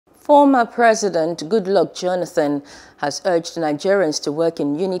Former President Goodluck Jonathan has urged Nigerians to work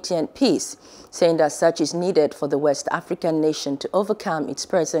in unity and peace, saying that such is needed for the West African nation to overcome its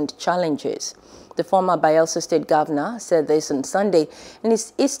present challenges. The former Bayelsa State Governor said this on Sunday in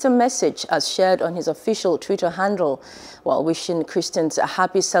his Easter message as shared on his official Twitter handle. While wishing Christians a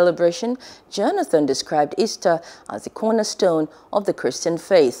happy celebration, Jonathan described Easter as the cornerstone of the Christian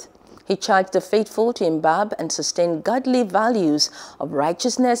faith. He charged the faithful to imbibe and sustain godly values of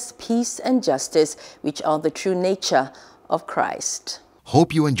righteousness, peace, and justice, which are the true nature of Christ.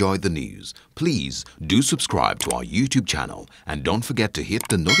 Hope you enjoyed the news. Please do subscribe to our YouTube channel and don't forget to hit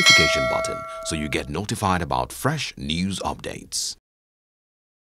the notification button so you get notified about fresh news updates.